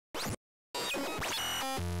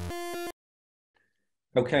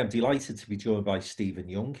Okay, I'm delighted to be joined by Stephen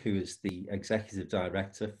Young, who is the Executive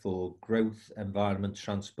Director for Growth, Environment,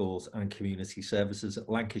 Transport and Community Services at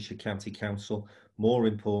Lancashire County Council. More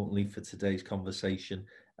importantly for today's conversation,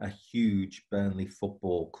 a huge Burnley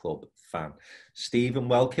Football Club fan. Stephen,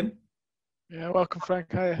 welcome. Yeah, welcome,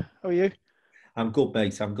 Frank. How are you? I'm good,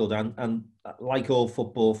 mate. I'm good. And like all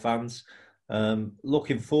football fans,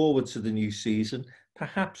 looking forward to the new season.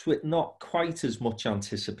 Perhaps with not quite as much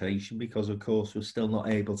anticipation because, of course, we're still not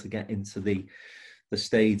able to get into the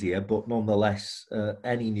stadia. But nonetheless,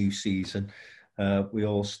 any new season, we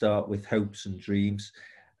all start with hopes and dreams.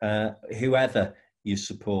 Whoever you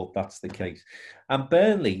support, that's the case. And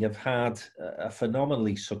Burnley have had a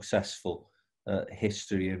phenomenally successful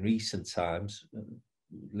history in recent times.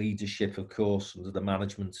 Leadership, of course, under the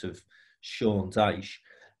management of Sean Dyche.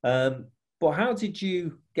 But how did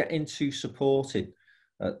you get into supporting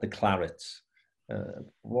the Clarets?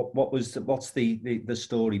 What's the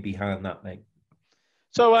story behind that, mate?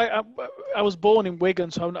 So I was born in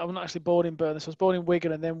Wigan, so I'm not actually born in Burnley. So I was born in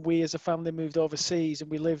Wigan, and then we as a family moved overseas,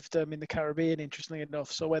 and we lived in the Caribbean, interestingly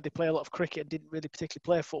enough, so where they play a lot of cricket and didn't really particularly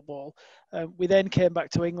play football. We then came back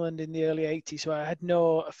to England in the early 80s, so I had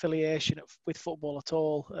no affiliation with football at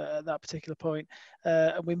all at that particular point.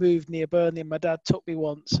 And we moved near Burnley, and my dad took me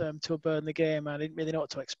once to a Burnley game. I didn't really know what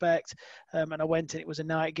to expect, and I went, and it was a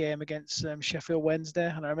night game against Sheffield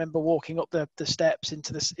Wednesday, and I remember walking up the steps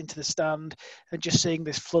into the stand and just seeing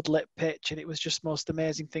this floodlit pitch, and it was just the most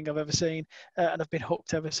amazing thing I've ever seen, and I've been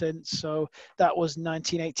hooked ever since. So that was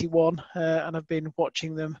 1981, and I've been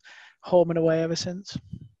watching them home and away ever since.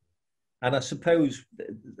 And I suppose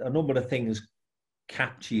a number of things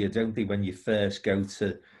capture you, don't they, when you first go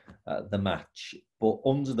to the match? But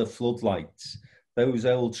under the floodlights, those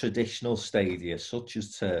old traditional stadia, such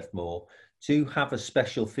as Turf Moor, do have a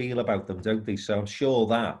special feel about them, don't they? So I'm sure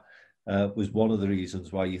that was one of the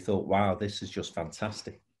reasons why you thought, wow, this is just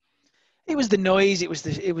fantastic. It was the noise, it was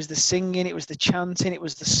the singing, it was the chanting, it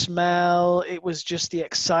was the smell, it was just the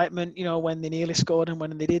excitement, when they nearly scored and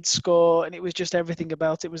when they did score, and it was just everything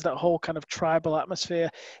about it. It was that whole kind of tribal atmosphere.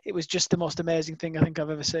 It was just the most amazing thing I think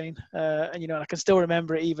I've ever seen. And I can still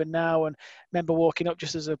remember it even now, and remember walking up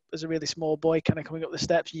just as a really small boy, kind of coming up the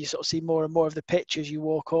steps, and you sort of see more and more of the pitch as you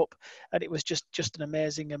walk up, and it was just an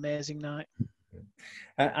amazing night.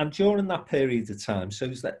 And during that period of time, so it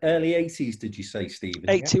was the early 80s, did you say, Stephen?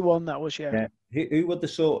 81, that was, yeah. Who were the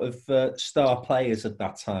sort of star players at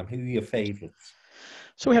that time? Who were your favourites?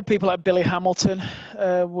 So we had people like Billy Hamilton,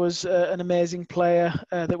 was an amazing player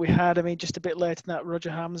that we had. I mean, just a bit later than that,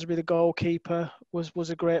 Roger Hamsby, the goalkeeper, was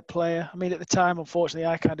a great player. I mean, at the time, unfortunately,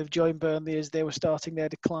 I kind of joined Burnley as they were starting their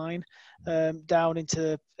decline, down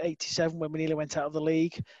into 87 when we nearly went out of the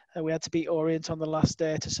league. We had to beat Orient on the last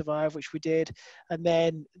day to survive, which we did. And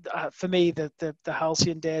then for me, the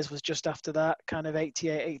halcyon days was just after that, kind of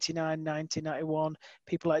 88, 89, 90, 91.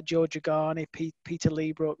 People like Joe Giugiani, Peter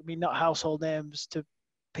Leebrook. I mean, not household names to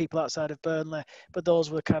people outside of Burnley, but those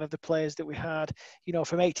were kind of the players that we had.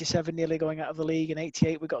 From 87 nearly going out of the league, in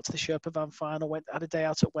 88 we got to the Sherpa Van final, had a day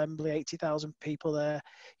out at Wembley, 80,000 people there.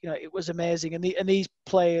 It was amazing, and these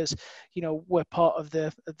players were part of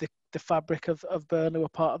the fabric of Burnley, were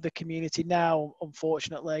part of the community. Now,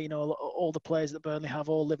 unfortunately, all the players that Burnley have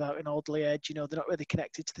all live out in Alderley Edge. They're not really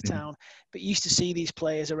connected to the town, but you used to see these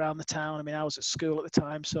players around the town. I mean, I was at school at the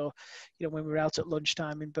time, so when we were out at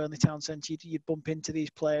lunchtime in Burnley Town Centre, you'd bump into these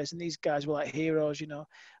players, and these guys were like heroes.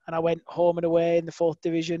 And I went home and away in the 4th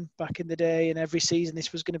division back in the day, and every season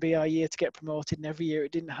this was going to be our year to get promoted, and every year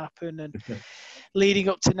it didn't happen. And leading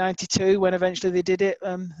up to 92, when eventually they did it,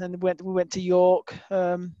 and we went to York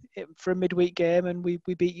for a midweek game, and we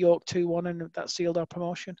beat York 2-1, and that sealed our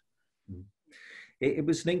promotion. It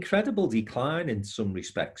was an incredible decline in some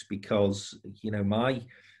respects, because my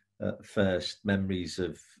first memories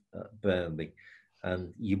of Burnley,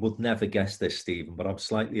 and you would never guess this, Stephen, but I'm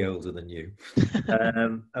slightly older than you,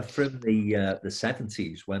 are from the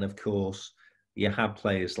 70s, when, of course, you had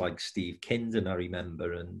players like Steve Kindon, I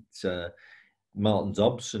remember, and Martin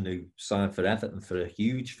Dobson, who signed for Everton for a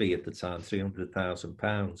huge fee at the time,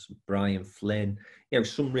 £300,000, Brian Flynn,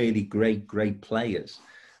 some really great players.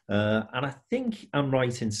 And I think I'm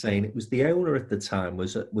right in saying it was the owner at the time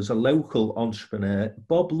was a local entrepreneur,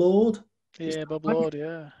 Bob Lord. Yeah, Bob Lord,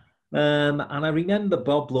 yeah. And I remember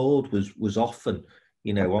Bob Lord was often,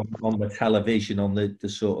 on the television, on the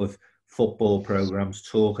sort of football programmes,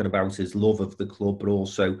 talking about his love of the club, but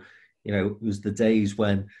also, it was the days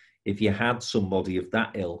when if you had somebody of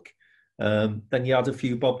that ilk, then you had a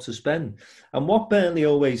few bob to spend. And what Burnley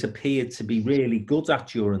always appeared to be really good at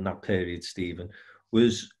during that period, Stephen,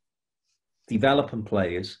 was developing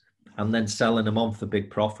players and then selling them on for big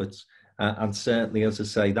profits. And certainly, as I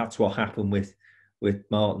say, that's what happened with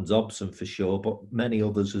Martin Dobson for sure, but many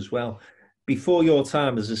others as well. Before your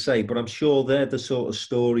time, as I say, but I'm sure they're the sort of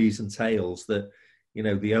stories and tales that, you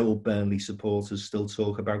know, the old Burnley supporters still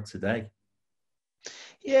talk about today.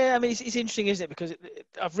 Yeah, I mean, it's interesting, isn't it? Because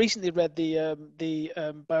I've recently read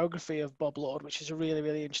the biography of Bob Lord, which is a really,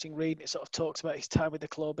 really interesting read. It sort of talks about his time with the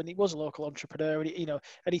club, and he was a local entrepreneur,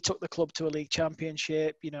 and he took the club to a league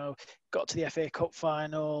championship. Got to the FA Cup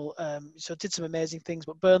final, so did some amazing things.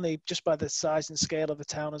 But Burnley, just by the size and scale of the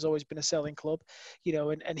town, has always been a selling club.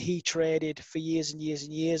 And he traded for years and years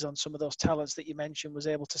and years on some of those talents that you mentioned, was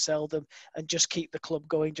able to sell them and just keep the club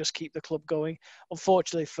going,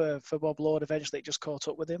 Unfortunately for Bob Lord, eventually it just caught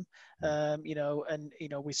up with him.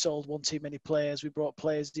 We sold one too many players. We brought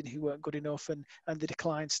players in who weren't good enough, and the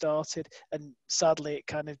decline started. And sadly, it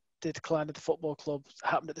kind of the decline of the football club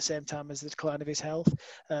happened at the same time as the decline of his health.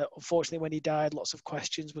 Unfortunately, when he died, lots of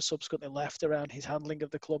questions were subsequently left around his handling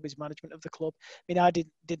of the club, his management of the club. I mean, I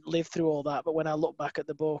didn't live through all that, but when I look back at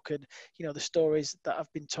the book and the stories that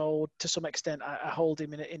have been told, to some extent, I hold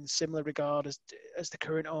him in similar regard as the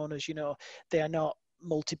current owners. They are not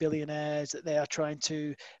multi-billionaires, that they are trying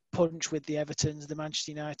to punch with the Evertons, the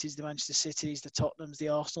Manchester Uniteds, the Manchester Cities, the Tottenhams, the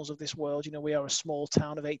Arsenals of this world. We are a small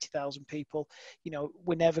town of 80,000 people.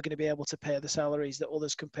 We're never going to be able to pay the salaries that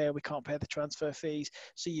others can pay. We can't pay the transfer fees.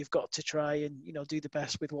 So you've got to try and, do the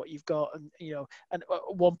best with what you've got. And, and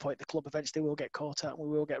at one point the club eventually will get caught out and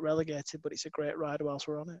we will get relegated, but it's a great ride whilst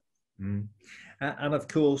we're on it. Mm. And of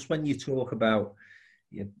course, when you talk about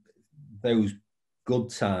those good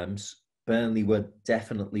times, Burnley were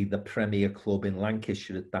definitely the premier club in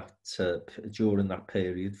Lancashire at that during that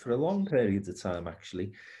period, for a long period of time,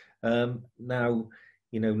 actually. Now,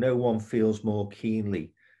 no one feels more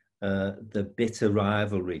keenly the bitter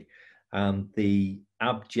rivalry and the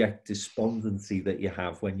abject despondency that you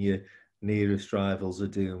have when your nearest rivals are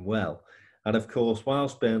doing well. And of course,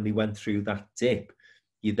 whilst Burnley went through that dip,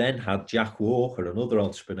 you then had Jack Walker, another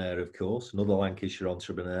entrepreneur, of course, another Lancashire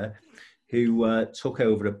entrepreneur, who took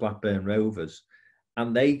over at Blackburn Rovers,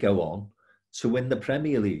 and they go on to win the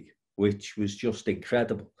Premier League, which was just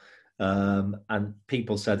incredible. And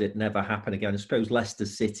people said it never happened again. I suppose Leicester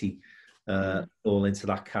City fall into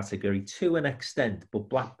that category to an extent, but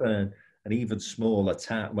Blackburn, an even smaller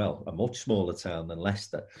town, well, a much smaller town than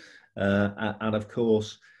Leicester. And of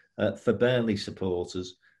course, for Burnley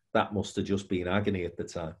supporters, that must have just been agony at the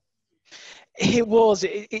time. It was.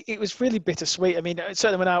 It was really bittersweet. I mean,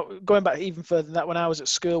 certainly going back even further than that, when I was at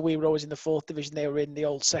school, we were always in the 4th division. They were in the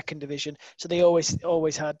old 2nd division, so they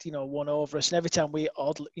always had one over us. And every time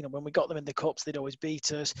when we got them in the cups, they'd always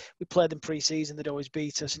beat us. We played them pre-season, they'd always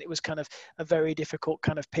beat us, and it was kind of a very difficult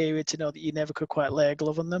kind of period to know that you never could quite lay a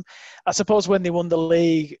glove on them. I suppose when they won the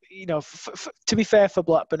league, to be fair for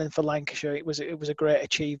Blackburn and for Lancashire, it was a great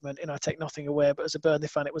achievement. I take nothing away, but as a Burnley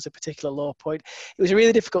fan, it was a particular low point. It was a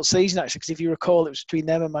really difficult season actually, because if you recall, it was between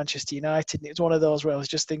them and Manchester United, and it was one of those where I was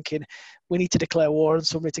just thinking, we need to declare war on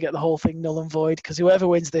somebody to get the whole thing null and void, because whoever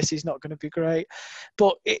wins this is not going to be great.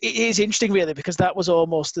 But it is interesting, really, because that was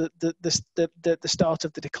almost the start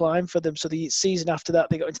of the decline for them. So the season after that,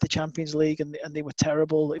 they got into the Champions League and they were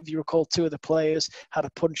terrible. If you recall, 2 of the players had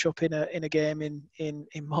a punch up in a game in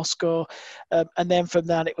Moscow, and then from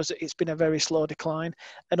that it's been a very slow decline.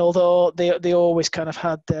 And although they always kind of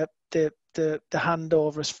had the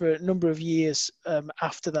handovers for a number of years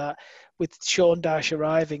after that, with Sean Dyche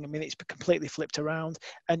arriving, I mean, it's completely flipped around.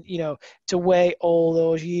 And, to wait all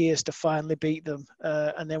those years to finally beat them,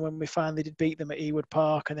 and then when we finally did beat them at Ewood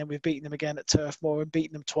Park, and then we've beaten them again at Turf Moor and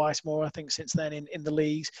beaten them twice more, I think, since then in the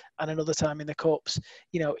leagues and another time in the Cups,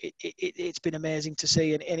 it's been amazing to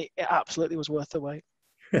see, and it absolutely was worth the wait.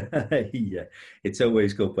 Yeah, it's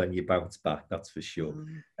always good when you bounce back, that's for sure.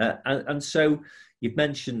 And so you've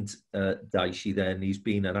mentioned Dyche there, and he's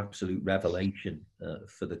been an absolute revelation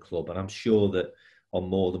for the club. And I'm sure that on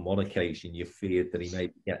more than one occasion you feared that he may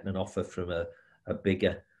be getting an offer from a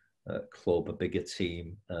bigger club, a bigger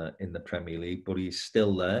team in the Premier League, but he's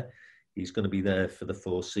still there. He's going to be there for the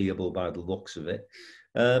foreseeable by the looks of it.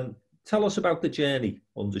 Tell us about the journey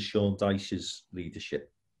under Sean Dyche's leadership.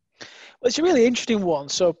 Well, it's a really interesting one.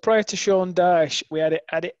 So prior to Sean Dyche, we had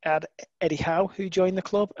Eddie Howe, who joined the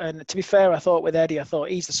club. And to be fair, I thought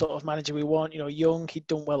he's the sort of manager we want. Young, he'd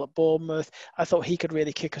done well at Bournemouth. I thought he could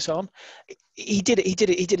really kick us on. He did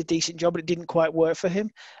a decent job, but it didn't quite work for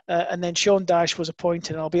him. And then Sean Dyche was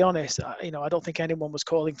appointed. And I'll be honest, I don't think anyone was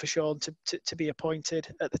calling for Sean to be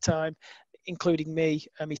appointed at the time, including me.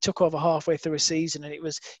 He took over halfway through a season, and it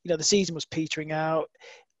was, the season was petering out.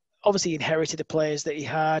 obviously inherited the players that he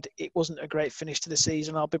had. It wasn't a great finish to the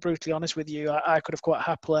season. I'll be brutally honest with you. I could have quite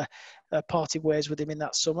happily parted ways with him in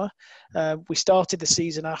that summer. We started the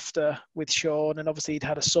season after with Sean, and obviously he'd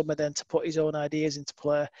had a summer then to put his own ideas into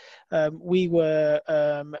play. We were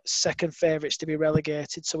second favourites to be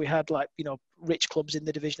relegated, so we had rich clubs in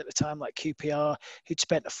the division at the time like QPR who'd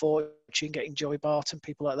spent a fortune getting Joey Barton,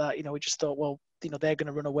 people like that. We just thought, well, they're going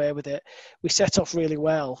to run away with it. We set off really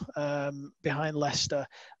well behind Leicester,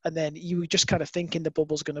 and then you were just kind of thinking the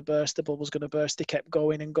bubble's going to burst, They kept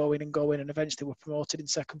going and going and going, and eventually were promoted in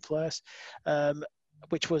second place,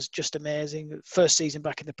 which was just amazing. First season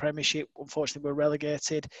back in the Premiership, unfortunately we were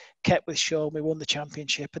relegated, kept with Sean, we won the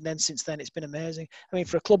Championship, and then since then it's been amazing. I mean,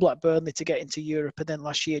 for a club like Burnley to get into Europe, and then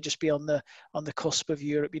last year just be on the cusp of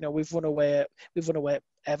Europe, we've won away at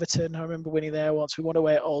Everton. I remember winning there once. We won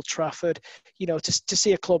away at Old Trafford. To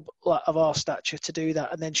see a club of our stature to do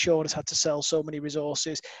that, and then Sean has had to sell so many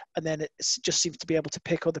resources, and then it just seems to be able to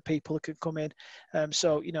pick other people who can come in.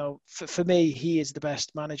 For me, he is the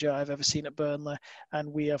best manager I've ever seen at Burnley,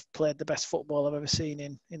 and we have played the best football I've ever seen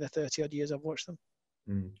in the 30 odd years I've watched them.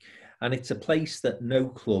 And it's a place that no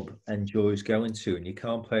club enjoys going to, and you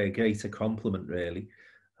can't pay a greater compliment really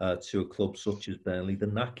to a club such as Burnley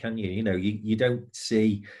than that, can you? You don't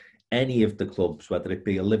see any of the clubs, whether it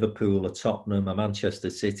be a Liverpool, a Tottenham, a Manchester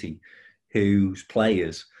City, whose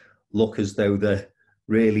players look as though they're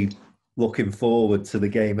really looking forward to the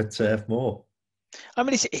game at Turf Moor. I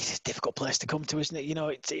mean, it's a difficult place to come to, isn't it?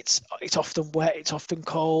 It's often wet, it's often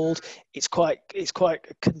cold, it's quite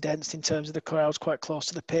condensed in terms of the crowds, quite close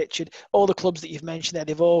to the pitch. And all the clubs that you've mentioned there,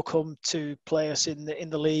 they've all come to play us in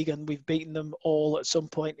the league, and we've beaten them all at some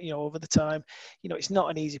point, over the time. It's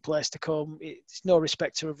not an easy place to come. It's no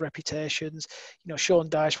respecter of reputations. Sean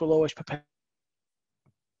Dyche will always prepare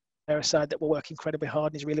a side that will work incredibly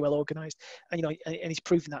hard and is really well organised, and he's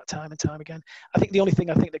proven that time and time again. I think the only thing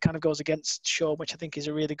that kind of goes against Sean, which I think is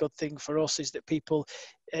a really good thing for us, is that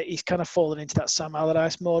he's kind of fallen into that Sam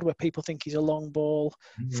Allardyce mode where people think he's a long ball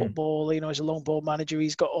footballer. He's a long ball manager.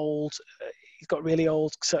 He's got really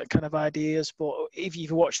old certain kind of ideas, but if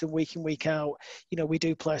you watch them week in, week out, we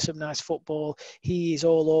do play some nice football. He is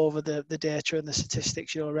all over the data and the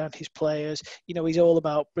statistics, around his players. He's all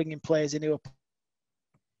about bringing players in who are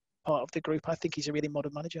part of the group. I think he's a really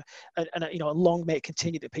modern manager, and long may it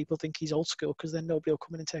continue that people think he's old school, because then nobody will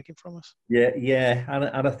come in and take him from us. Yeah,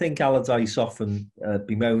 and I think Allardyce often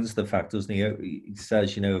bemoans the fact, doesn't he? He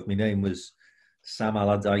says, if my name was Sam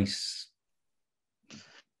Allardyce,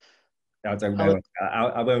 I don't know.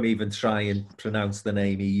 I won't even try and pronounce the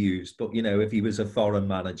name he used, but if he was a foreign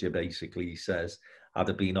manager, basically, he says, I'd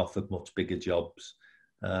have been offered much bigger jobs.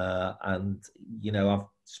 And I've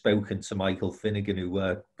spoken to Michael Finnegan, who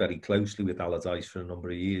worked very closely with Allardyce for a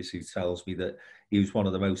number of years, who tells me that he was one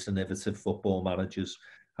of the most innovative football managers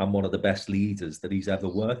and one of the best leaders that he's ever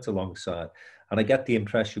worked alongside. And I get the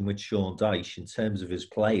impression with Sean Dyche, in terms of his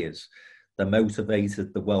players, they're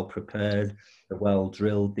motivated, they're well prepared, they're well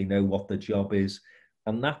drilled, they know what the job is,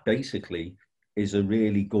 and that basically is a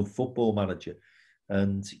really good football manager.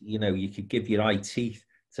 And you could give your eye teeth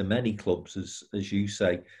to many clubs, as you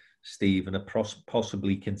say, Steve, and are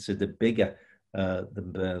possibly considered bigger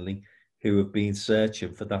than Burnley, who have been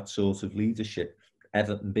searching for that sort of leadership,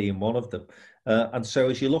 Everton being one of them. And so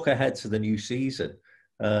as you look ahead to the new season,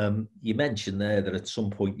 you mentioned there that at some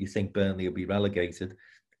point you think Burnley will be relegated.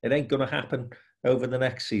 It ain't going to happen over the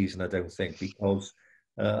next season, I don't think, because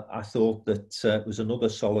I thought that it was another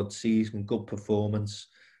solid season, good performance.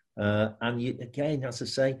 And again, as I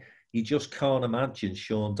say, you just can't imagine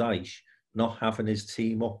Sean Dyche not having his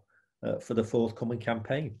team up for the forthcoming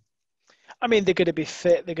campaign. I mean, they're going to be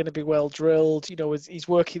fit. They're going to be well drilled. He's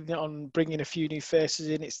working on bringing a few new faces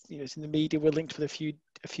in. It's it's in the media. We're linked with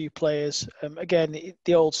a few players. Again,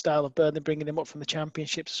 the old style of Burnley, bringing them up from the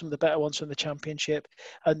Championship, some of the better ones from the Championship,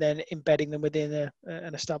 and then embedding them within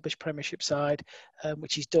an established Premiership side,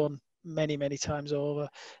 which he's done many times over.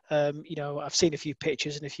 I've seen a few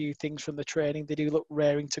pictures and a few things from the training. They do look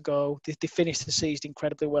raring to go. They finished the season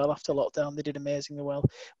incredibly well after lockdown. They did amazingly well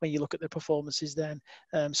when you look at their performances then.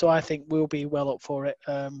 So I think we'll be well up for it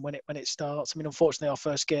when it starts. I mean, unfortunately, our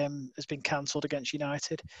first game has been cancelled against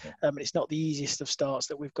United. It's not the easiest of starts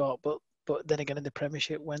that we've got, but then again, in the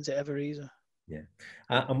Premiership, when's it ever easier? Yeah.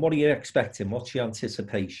 And what are you expecting? What's your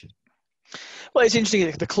anticipation? Well, it's interesting.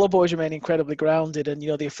 The club always remain incredibly grounded, and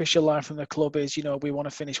the official line from the club is, we want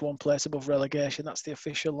to finish one place above relegation. That's the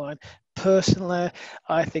official line. Personally,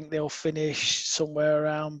 I think they'll finish somewhere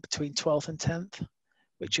around between 12th and 10th,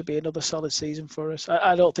 which would be another solid season for us.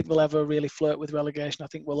 I don't think we'll ever really flirt with relegation. I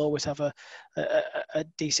think we'll always have a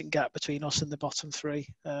decent gap between us and the bottom three.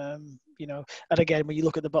 You know, and again, when you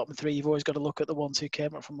look at the bottom three, you've always got to look at the ones who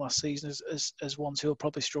came up from last season as ones who will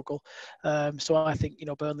probably struggle. So I think, you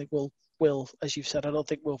know, Burnley will, as you've said, I don't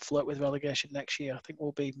think we'll flirt with relegation next year. I think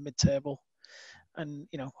we'll be mid-table and,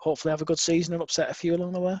 you know, hopefully have a good season and upset a few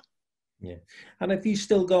along the way. Yeah. And have you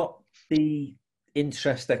still got the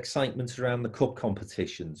interest, excitement around the cup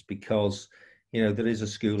competitions? Because, you know, there is a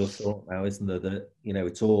school of thought now, isn't there, that, you know,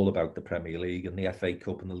 it's all about the Premier League and the FA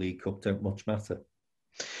Cup and the League Cup don't much matter.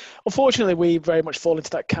 Unfortunately, we very much fall into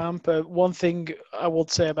that camp. One thing I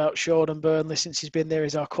would say about Sean and Burnley since he's been there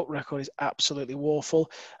is our cup record is absolutely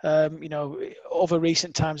woeful. You know, over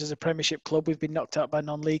recent times as a Premiership club, we've been knocked out by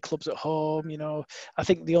non-league clubs at home. You know, I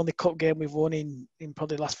think the only cup game we've won in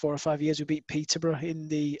probably the last 4 or 5 years, we beat Peterborough in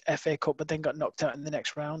the FA Cup, but then got knocked out in the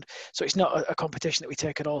next round. So it's not a competition that we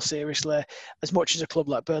take at all seriously. As much as a club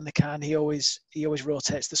like Burnley can, he always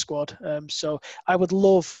rotates the squad. So I would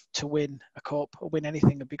love to win a cup or win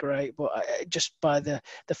anything would be great. But just by the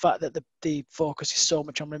fact that the focus is so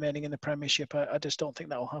much on remaining in the Premiership, I just don't think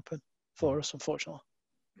that will happen for us, unfortunately.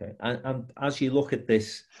 Okay. And as you look at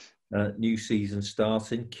this new season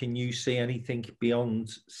starting, can you see anything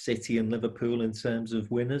beyond City and Liverpool in terms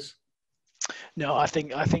of winners? No, I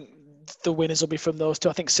think the winners will be from those two.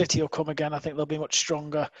 I think City will come again. I think they'll be much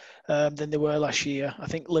stronger than they were last year. I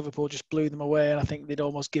think Liverpool just blew them away, and I think they'd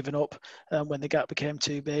almost given up when the gap became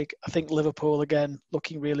too big. I think Liverpool again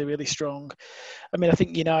looking really, really strong. I mean, I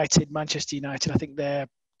think Manchester United, I think they're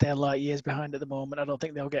light years behind at the moment. I don't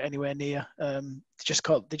think they'll get anywhere near. They just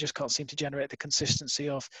can't seem to generate the consistency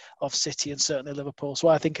of City and certainly Liverpool. So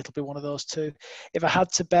I think it'll be one of those two. If I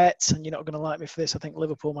had to bet, and you're not going to like me for this, I think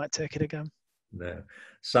Liverpool might take it again. No,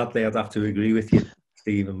 sadly, I'd have to agree with you,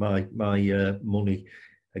 Stephen. My money,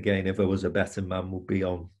 again, if I was a betting man, would be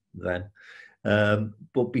on them.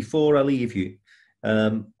 But before I leave you,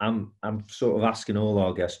 I'm sort of asking all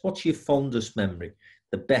our guests, what's your fondest memory,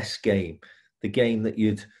 the best game, the game that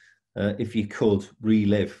you'd, if you could,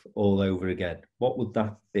 relive all over again? What would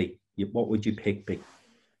that be? What would your pick be?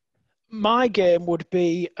 My game would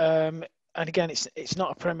be, and again, it's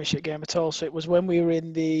not a Premiership game at all. So it was when we were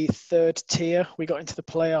in the third tier. We got into the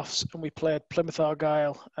playoffs and we played Plymouth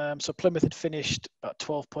Argyle. So Plymouth had finished about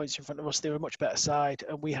 12 points in front of us. They were a much better side,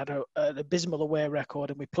 and we had an abysmal away record.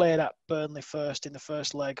 And we played at Burnley first in the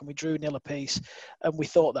first leg, and we drew 0 apiece. And we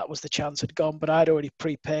thought that was the chance had gone, but I'd already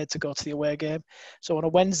prepaid to go to the away game. So on a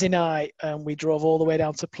Wednesday night, we drove all the way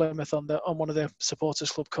down to Plymouth on one of the supporters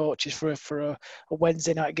club coaches for a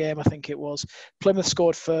Wednesday night game. I think it was. Plymouth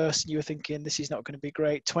scored first, and you were thinking, this is not going to be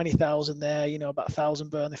great. 20,000 there, you know, about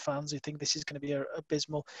 1,000 Burnley fans who think this is going to be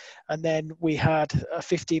abysmal. And then we had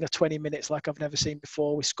 15 or 20 minutes like I've never seen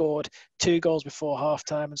before. We scored 2 goals before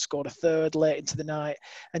half-time and scored a third late into the night.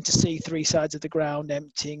 And to see 3 sides of the ground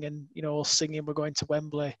emptying and, you know, all singing "We're going to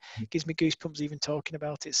Wembley" gives me goosebumps even talking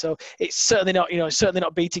about it. So it's certainly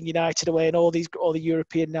not beating United away and all the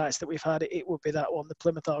European nights that we've had. It would be that one, the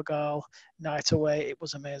Plymouth Argyle night away. It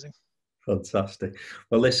was amazing. Fantastic.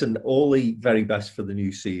 Well, listen, all the very best for the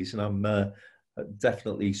new season. I'm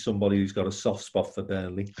definitely somebody who's got a soft spot for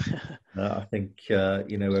Burnley. I think,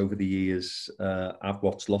 you know, over the years, I've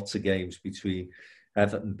watched lots of games between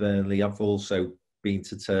Everton and Burnley. I've also been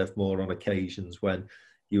to Turf Moor on occasions when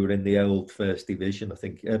you were in the old First Division, I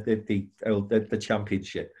think, the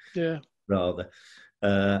Championship, rather.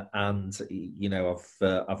 And, you know,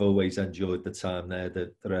 I've always enjoyed the time there.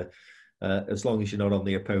 There are, as long as you're not on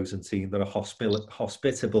the opposing team, they're a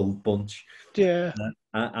hospitable bunch. Yeah.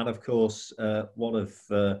 And of course, one of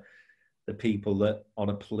the people that on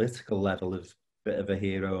a political level is a bit of a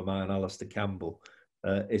hero of mine, Alistair Campbell,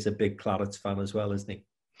 is a big Clarets fan as well, isn't he?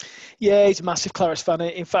 Yeah, he's a massive Clarets fan.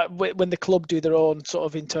 In fact, when the club do their own sort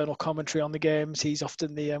of internal commentary on the games, he's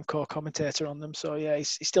often the co-commentator on them. So yeah,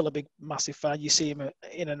 he's still a big, massive fan. You see him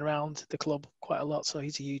in and around the club quite a lot, so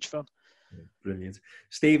he's a huge fan. Brilliant.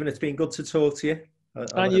 Stephen, it's been good to talk to you.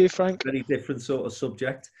 And you, Frank. Very different sort of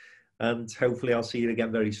subject. And hopefully I'll see you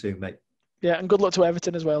again very soon, mate. Yeah, and good luck to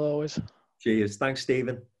Everton as well, always. Cheers. Thanks,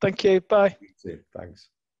 Stephen. Thank you. Bye. You too. Thanks.